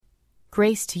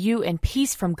Grace to you and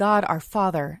peace from God our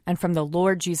Father and from the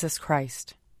Lord Jesus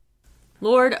Christ.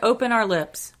 Lord, open our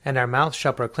lips, and our mouth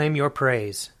shall proclaim your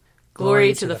praise.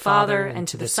 Glory to the Father, and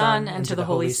to the Son, and to the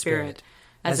Holy Spirit,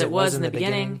 as it was in the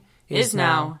beginning, is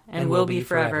now, and will be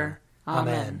forever.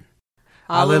 Amen.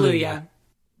 Alleluia.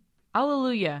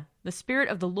 Alleluia. The Spirit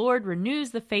of the Lord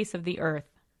renews the face of the earth.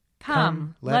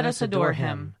 Come, let us adore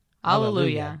him.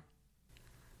 Alleluia.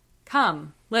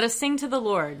 Come, let us sing to the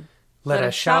Lord. Let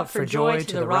us shout for joy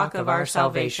to the rock of our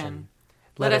salvation.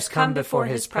 Let us come before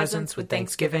his presence with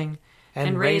thanksgiving,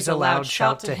 and raise a loud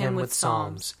shout to him with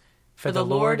psalms. For the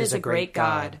Lord is a great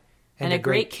God, and a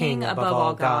great King above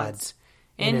all gods.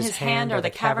 In his hand are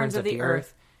the caverns of the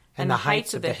earth, and the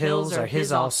heights of the hills are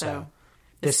his also.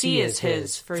 The sea is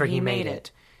his, for he made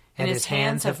it, and his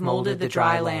hands have molded the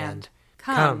dry land.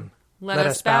 Come, let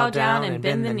us bow down and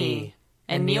bend the knee,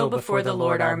 and kneel before the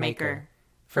Lord our Maker.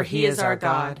 For he is our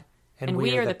God, and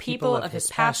we are the people of his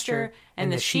pasture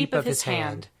and the sheep of his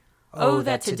hand. Oh,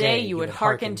 that today you would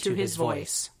hearken to his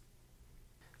voice.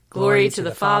 Glory to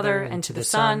the Father, and to the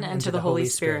Son, and to the Holy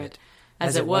Spirit,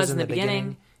 as it was in the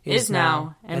beginning, is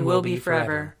now, and will be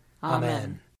forever.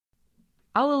 Amen.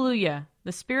 Alleluia.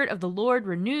 The Spirit of the Lord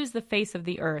renews the face of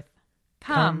the earth.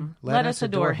 Come, let us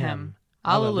adore him.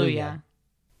 Alleluia.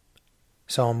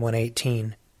 Psalm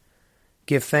 118.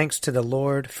 Give thanks to the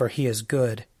Lord, for he is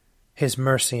good. His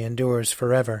mercy endures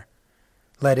forever.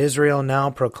 Let Israel now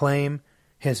proclaim,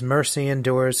 his mercy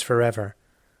endures forever.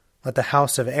 Let the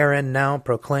house of Aaron now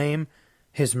proclaim,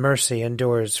 his mercy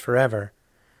endures forever.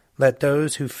 Let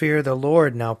those who fear the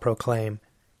Lord now proclaim,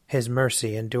 his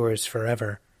mercy endures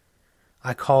forever.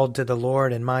 I called to the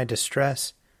Lord in my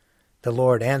distress. The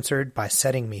Lord answered by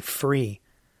setting me free.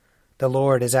 The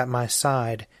Lord is at my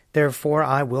side, therefore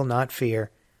I will not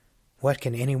fear. What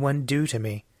can anyone do to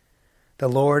me? The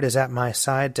Lord is at my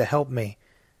side to help me.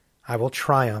 I will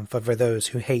triumph over those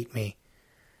who hate me.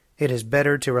 It is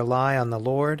better to rely on the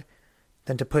Lord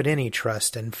than to put any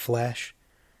trust in flesh.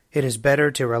 It is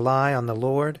better to rely on the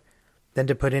Lord than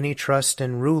to put any trust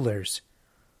in rulers.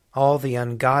 All the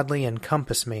ungodly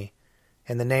encompass me.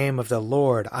 In the name of the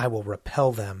Lord I will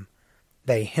repel them.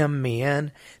 They hem me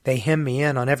in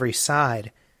on every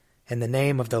side. In the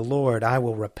name of the Lord I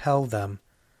will repel them.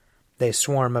 They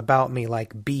swarm about me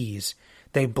like bees.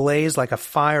 They blaze like a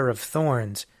fire of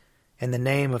thorns. In the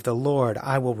name of the Lord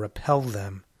I will repel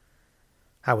them.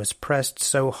 I was pressed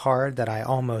so hard that I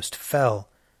almost fell,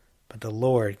 but the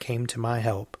Lord came to my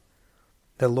help.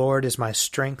 The Lord is my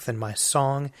strength and my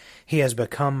song. He has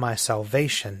become my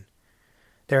salvation.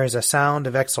 There is a sound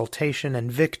of exultation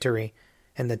and victory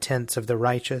in the tents of the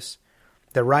righteous.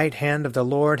 The right hand of the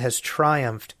Lord has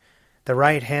triumphed. The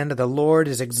right hand of the Lord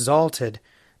is exalted.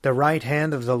 The right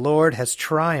hand of the Lord has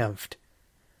triumphed.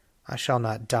 I shall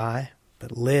not die,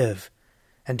 but live,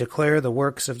 and declare the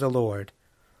works of the Lord.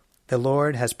 The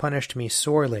Lord has punished me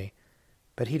sorely,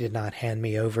 but he did not hand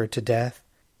me over to death.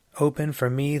 Open for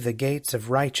me the gates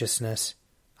of righteousness.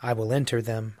 I will enter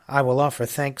them. I will offer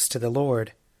thanks to the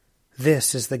Lord.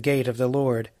 This is the gate of the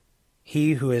Lord.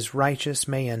 He who is righteous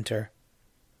may enter.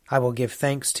 I will give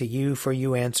thanks to you, for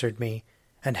you answered me,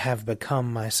 and have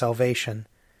become my salvation.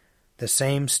 The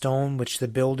same stone which the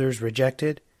builders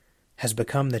rejected has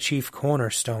become the chief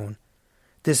cornerstone.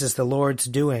 This is the Lord's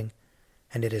doing,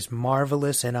 and it is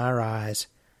marvelous in our eyes.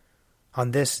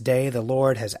 On this day the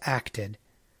Lord has acted.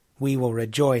 We will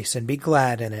rejoice and be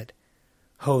glad in it.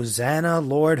 Hosanna,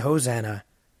 Lord, Hosanna.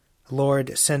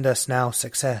 Lord, send us now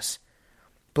success.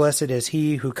 Blessed is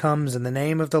he who comes in the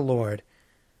name of the Lord.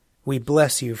 We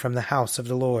bless you from the house of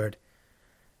the Lord.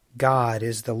 God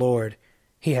is the Lord.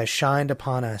 He has shined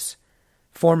upon us.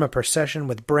 Form a procession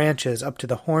with branches up to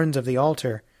the horns of the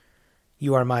altar.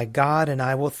 You are my God, and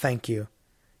I will thank you.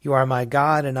 You are my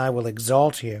God, and I will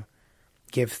exalt you.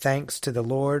 Give thanks to the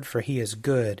Lord, for he is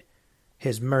good.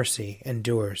 His mercy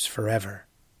endures forever.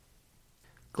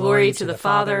 Glory to the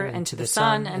Father, and to the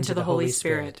Son, and to the Holy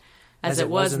Spirit, as it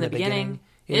was in the beginning,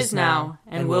 is now,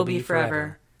 and will be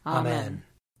forever. Amen.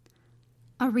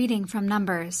 A reading from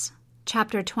Numbers,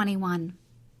 chapter 21.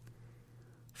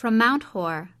 From Mount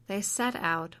Hor they set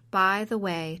out by the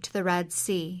way to the Red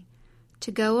Sea,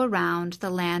 to go around the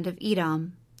land of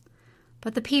Edom.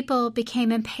 But the people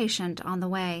became impatient on the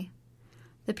way.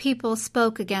 The people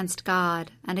spoke against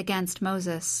God and against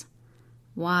Moses.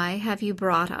 Why have you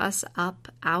brought us up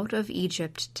out of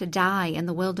Egypt to die in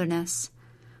the wilderness?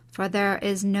 For there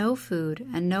is no food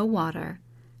and no water,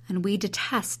 and we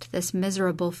detest this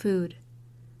miserable food.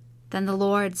 Then the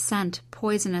Lord sent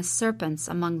poisonous serpents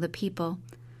among the people,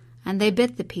 and they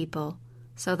bit the people,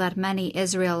 so that many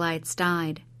Israelites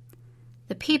died.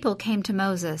 The people came to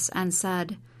Moses and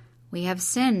said, We have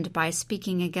sinned by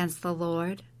speaking against the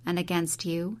Lord and against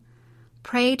you.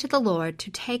 Pray to the Lord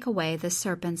to take away the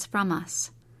serpents from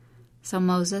us." So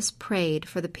Moses prayed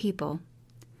for the people.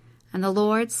 And the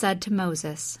Lord said to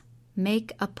Moses,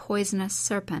 "Make a poisonous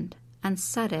serpent and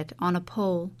set it on a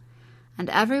pole, and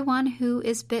everyone who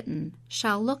is bitten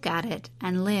shall look at it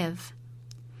and live."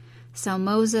 So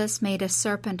Moses made a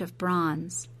serpent of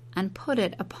bronze and put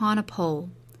it upon a pole,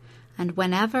 and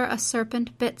whenever a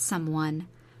serpent bit someone,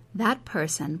 that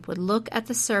person would look at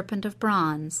the serpent of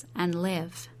bronze and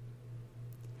live.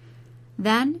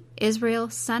 Then Israel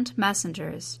sent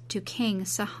messengers to King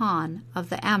Sihon of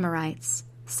the Amorites,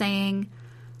 saying,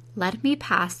 "Let me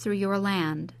pass through your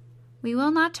land. We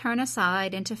will not turn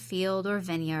aside into field or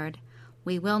vineyard.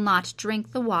 We will not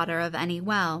drink the water of any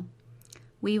well.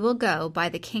 We will go by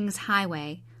the king's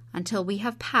highway until we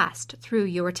have passed through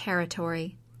your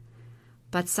territory."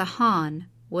 But Sihon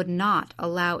would not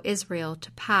allow Israel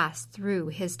to pass through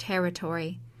his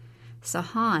territory.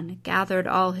 Sihon gathered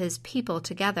all his people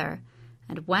together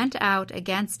and went out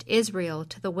against Israel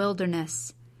to the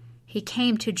wilderness. He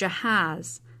came to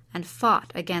Jahaz and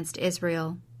fought against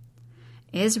Israel.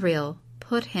 Israel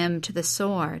put him to the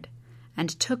sword and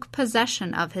took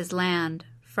possession of his land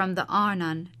from the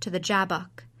Arnon to the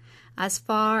Jabbok, as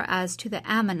far as to the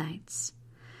Ammonites,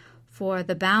 for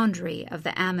the boundary of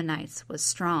the Ammonites was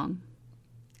strong.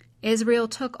 Israel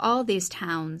took all these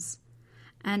towns,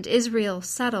 and Israel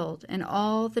settled in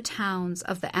all the towns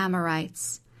of the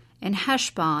Amorites, in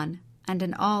Heshbon and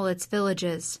in all its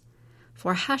villages,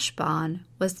 for Heshbon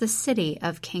was the city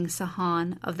of King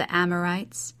Sihon of the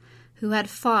Amorites, who had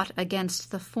fought against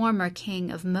the former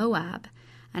king of Moab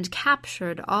and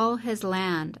captured all his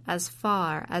land as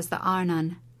far as the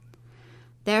Arnon.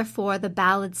 Therefore the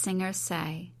ballad singers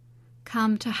say,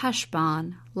 "Come to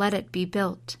Heshbon, let it be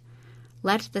built.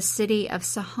 Let the city of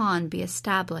Sihon be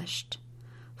established.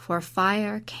 For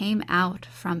fire came out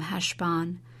from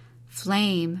Heshbon,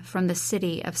 flame from the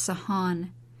city of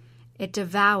Sihon. It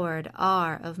devoured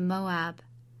Ar of Moab,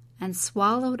 and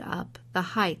swallowed up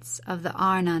the heights of the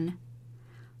Arnon.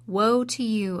 Woe to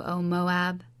you, O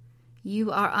Moab!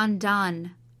 You are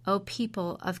undone, O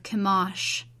people of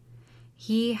Chemosh.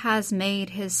 He has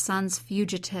made his sons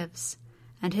fugitives,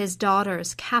 and his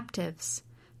daughters captives,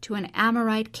 to an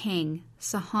Amorite king,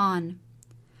 Sihon.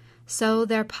 So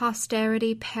their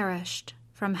posterity perished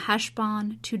from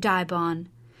Heshbon to Dibon,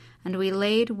 and we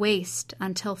laid waste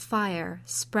until fire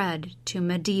spread to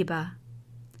Medeba."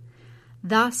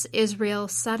 Thus Israel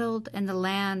settled in the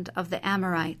land of the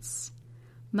Amorites.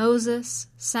 Moses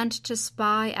sent to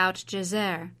spy out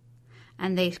Jazer,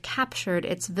 and they captured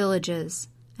its villages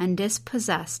and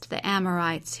dispossessed the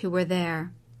Amorites who were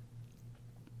there.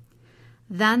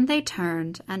 Then they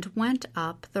turned and went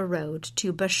up the road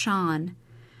to Bashan,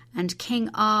 and King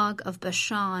Og of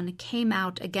Bashan came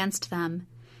out against them,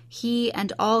 he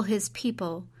and all his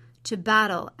people, to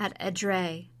battle at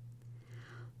Edrei.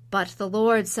 But the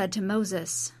Lord said to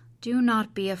Moses, "Do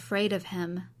not be afraid of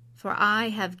him, for I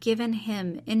have given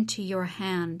him into your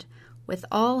hand, with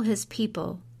all his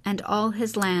people and all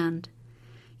his land.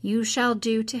 You shall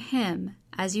do to him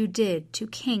as you did to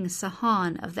King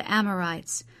Sihon of the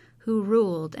Amorites, who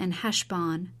ruled in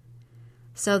Heshbon."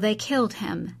 So they killed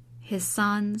him, his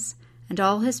sons, and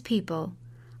all his people,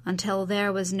 until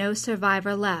there was no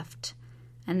survivor left,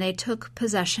 and they took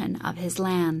possession of his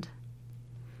land.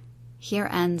 Here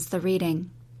ends the reading.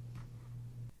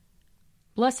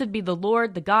 Blessed be the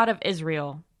Lord, the God of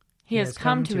Israel. He has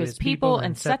come to his people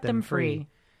and set them free.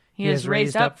 He has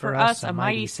raised up for us a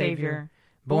mighty Savior,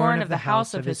 born of the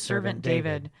house of his servant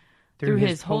David. Through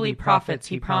his holy prophets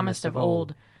he promised of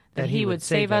old that he would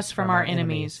save us from our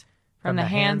enemies, from the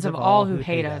hands of all who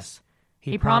hate us.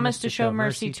 He promised to show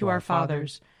mercy to our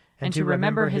fathers, and to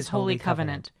remember his holy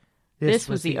covenant. This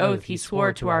was the oath he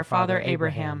swore to our father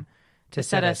Abraham, to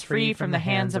set us free from the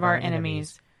hands of our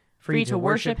enemies, free to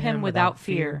worship him without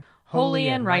fear, holy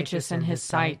and righteous in his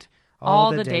sight,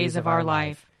 all the days of our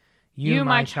life. You,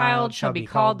 my child, shall be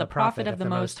called the prophet of the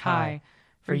Most High,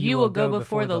 for you will go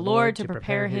before the Lord to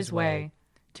prepare his way,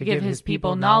 to give his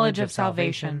people knowledge of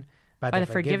salvation by the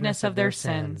forgiveness of their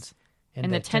sins.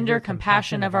 In the tender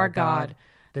compassion of our God,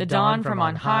 the dawn from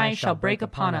on high shall break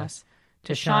upon us,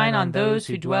 to shine on those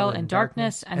who dwell in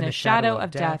darkness and the shadow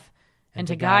of death, and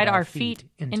to guide our feet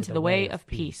into the way of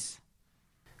peace.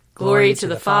 Glory to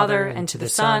the Father, and to the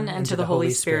Son, and to the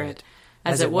Holy Spirit,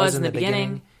 as it was in the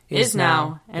beginning, is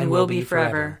now, and will be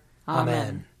forever.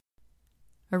 Amen.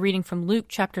 A reading from Luke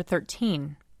chapter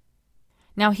 13.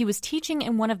 Now he was teaching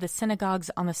in one of the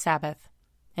synagogues on the Sabbath,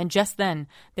 and just then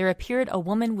there appeared a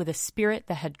woman with a spirit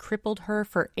that had crippled her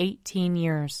for 18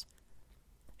 years.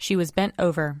 She was bent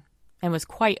over and was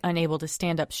quite unable to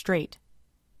stand up straight.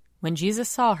 When Jesus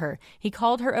saw her, he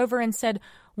called her over and said,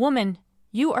 "Woman,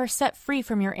 you are set free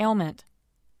from your ailment."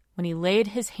 When he laid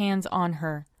his hands on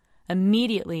her,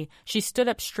 immediately she stood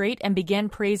up straight and began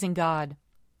praising God.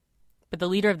 But the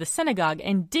leader of the synagogue,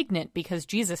 indignant because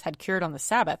Jesus had cured on the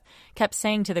Sabbath, kept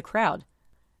saying to the crowd,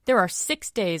 "There are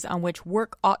 6 days on which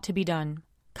work ought to be done.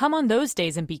 Come on those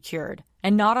days and be cured,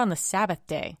 and not on the Sabbath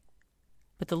day."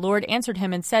 But the Lord answered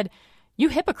him and said, "You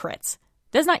hypocrites!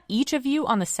 Does not each of you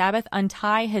on the Sabbath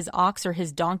untie his ox or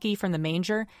his donkey from the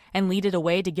manger and lead it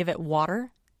away to give it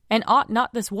water? And ought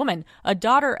not this woman, a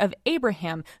daughter of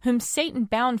Abraham, whom Satan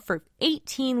bound for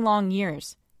 18 long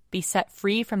years, be set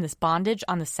free from this bondage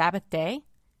on the Sabbath day?"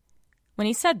 When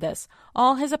he said this,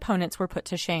 all his opponents were put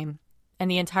to shame,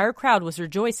 and the entire crowd was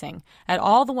rejoicing at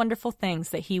all the wonderful things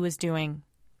that he was doing.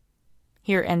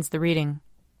 Here ends the reading.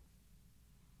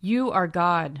 You are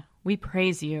God, we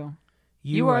praise you.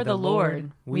 You are the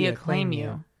Lord, we acclaim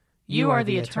you. You are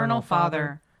the eternal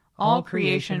Father, all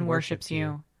creation worships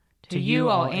you. To you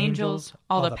all angels,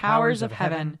 all the powers of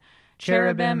heaven,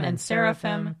 cherubim and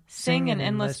seraphim, sing in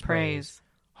endless praise.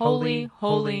 Holy,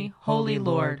 holy, holy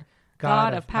Lord,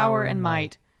 God of power and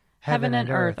might, heaven and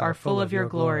earth are full of your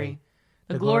glory.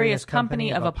 The glorious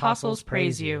company of apostles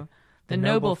praise you. The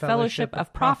noble fellowship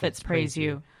of prophets praise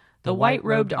you. The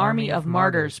white-robed army of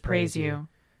martyrs praise you.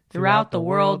 Throughout the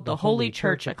world the Holy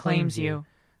Church acclaims you.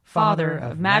 Father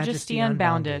of majesty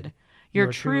unbounded,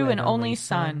 your true and only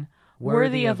Son,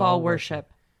 worthy of all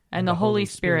worship, and the Holy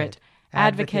Spirit,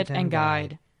 advocate and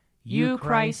guide. You,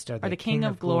 Christ, are the King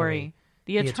of glory,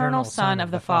 the eternal Son of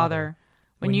the Father.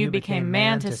 When you became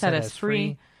man to set us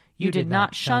free, you did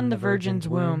not shun the Virgin's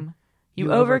womb.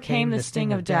 You overcame the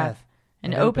sting of death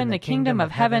and opened the kingdom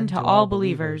of heaven to all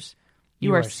believers.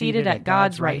 You are seated at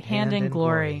God's right hand in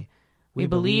glory. We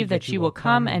believe that you will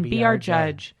come and be our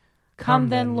judge. Come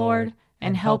then, Lord,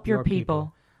 and help your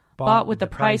people, bought with the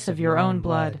price of your own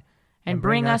blood, and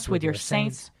bring us with your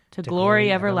saints to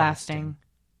glory everlasting.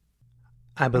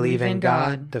 I believe in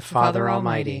God, the Father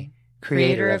Almighty,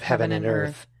 creator of heaven and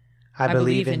earth. I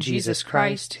believe in Jesus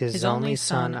Christ, his only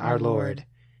Son, our Lord.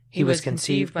 He was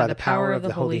conceived by the power of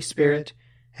the Holy Spirit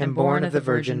and born of the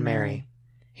Virgin Mary.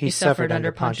 He suffered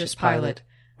under Pontius Pilate,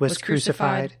 was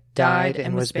crucified, died,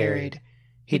 and was buried.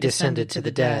 He descended to the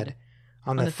dead.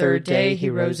 On the third day he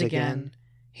rose again.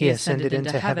 He ascended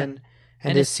into heaven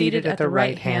and is seated at the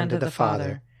right hand of the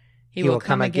Father. He will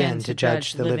come again to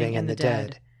judge the living and the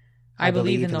dead. I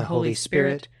believe in the Holy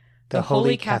Spirit, the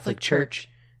Holy Catholic Church,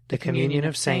 the communion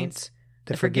of saints,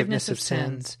 the forgiveness of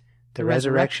sins, the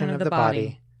resurrection of the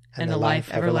body, and the life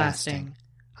everlasting.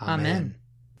 Amen.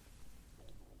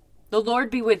 The Lord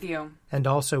be with you. And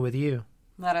also with you.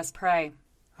 Let us pray.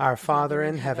 Our Father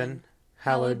in heaven,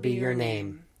 hallowed be your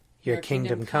name. Your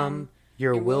kingdom come,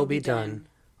 your will be done,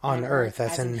 on earth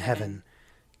as in heaven.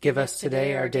 Give us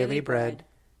today our daily bread.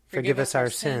 Forgive us our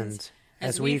sins,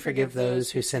 as we forgive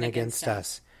those who sin against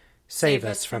us. Save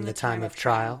us from the time of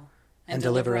trial, and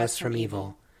deliver us from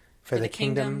evil. For the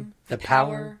kingdom, the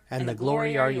power, and the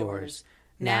glory are yours,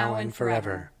 now and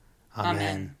forever.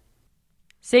 Amen.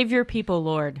 Save your people,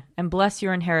 Lord, and bless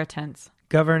your inheritance.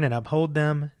 Govern and uphold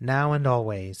them, now and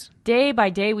always. Day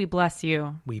by day we bless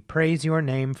you. We praise your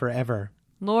name forever.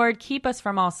 Lord, keep us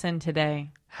from all sin today.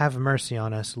 Have mercy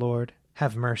on us, Lord.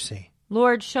 Have mercy.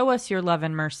 Lord, show us your love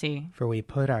and mercy. For we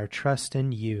put our trust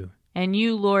in you. And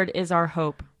you, Lord, is our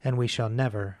hope. And we shall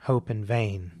never hope in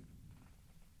vain.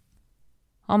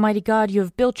 Almighty God, you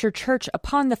have built your church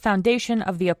upon the foundation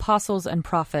of the apostles and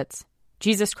prophets,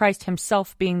 Jesus Christ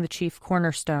himself being the chief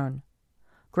cornerstone.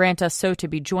 Grant us so to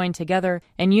be joined together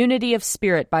in unity of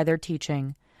spirit by their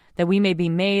teaching, that we may be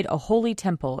made a holy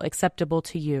temple acceptable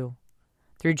to you.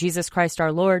 Through Jesus Christ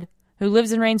our Lord, who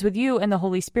lives and reigns with you and the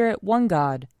Holy Spirit, one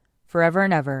God, forever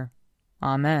and ever.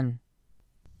 Amen.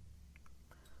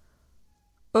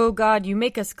 O God, you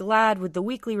make us glad with the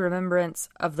weekly remembrance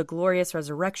of the glorious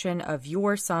resurrection of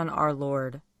your Son, our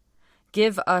Lord.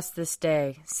 Give us this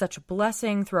day such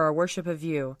blessing through our worship of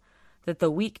you, that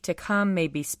the week to come may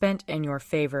be spent in your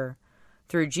favor.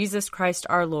 Through Jesus Christ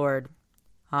our Lord.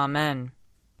 Amen.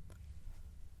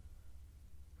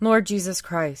 Lord Jesus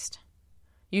Christ,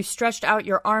 you stretched out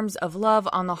your arms of love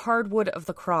on the hard wood of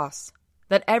the cross,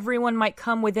 that everyone might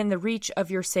come within the reach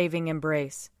of your saving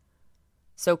embrace.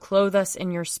 So clothe us in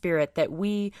your Spirit, that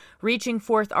we, reaching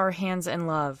forth our hands in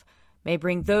love, may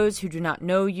bring those who do not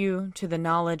know you to the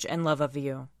knowledge and love of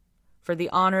you. For the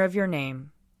honor of your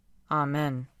name.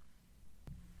 Amen.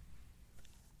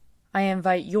 I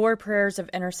invite your prayers of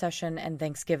intercession and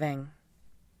thanksgiving.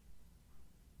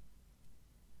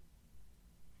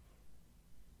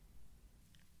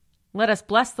 Let us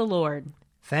bless the Lord.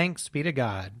 Thanks be to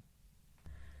God.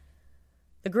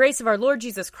 The grace of our Lord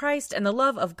Jesus Christ and the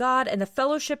love of God and the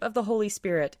fellowship of the Holy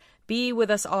Spirit be with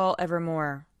us all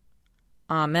evermore.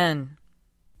 Amen.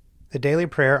 The Daily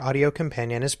Prayer audio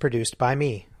companion is produced by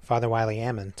me, Father Wiley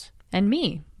Ammons. And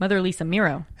me, Mother Lisa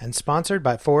Miro. And sponsored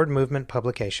by Forward Movement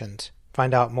Publications.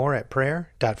 Find out more at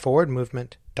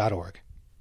prayer.forwardmovement.org.